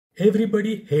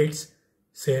Everybody hates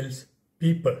sales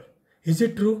people. Is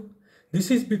it true? This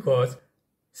is because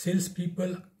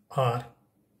salespeople are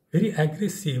very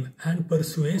aggressive and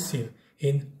persuasive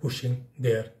in pushing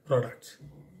their products.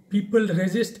 People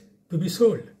resist to be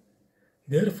sold.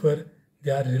 Therefore, they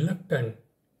are reluctant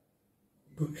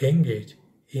to engage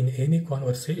in any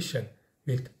conversation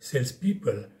with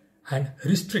salespeople and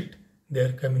restrict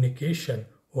their communication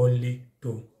only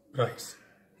to price.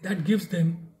 That gives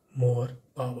them more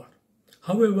power.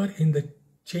 However, in the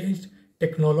changed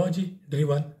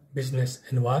technology-driven business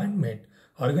environment,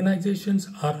 organizations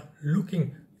are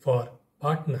looking for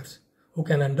partners who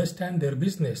can understand their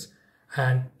business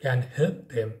and can help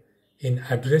them in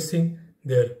addressing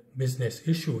their business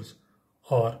issues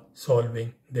or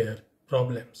solving their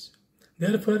problems.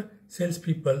 Therefore,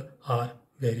 salespeople are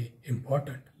very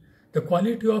important. The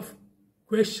quality of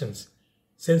questions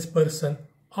salesperson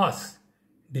asks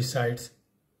decides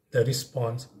the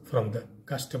response from the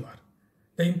customer.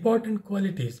 The important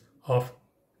qualities of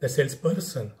the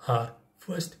salesperson are: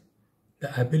 first, the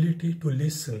ability to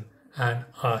listen and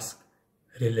ask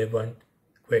relevant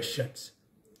questions.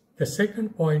 The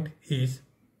second point is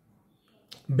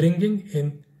bringing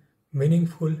in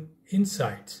meaningful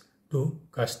insights to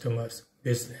customers'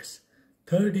 business.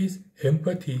 Third is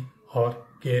empathy or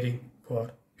caring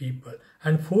for people.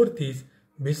 And fourth is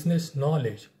business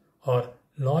knowledge or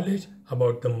knowledge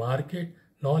about the market,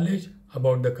 knowledge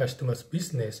about the customer's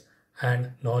business,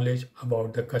 and knowledge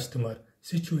about the customer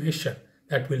situation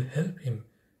that will help him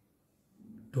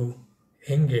to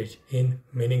engage in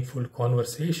meaningful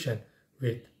conversation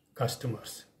with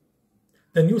customers.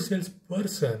 The new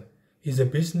salesperson is a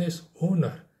business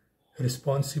owner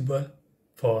responsible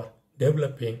for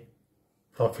developing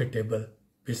profitable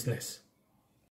business.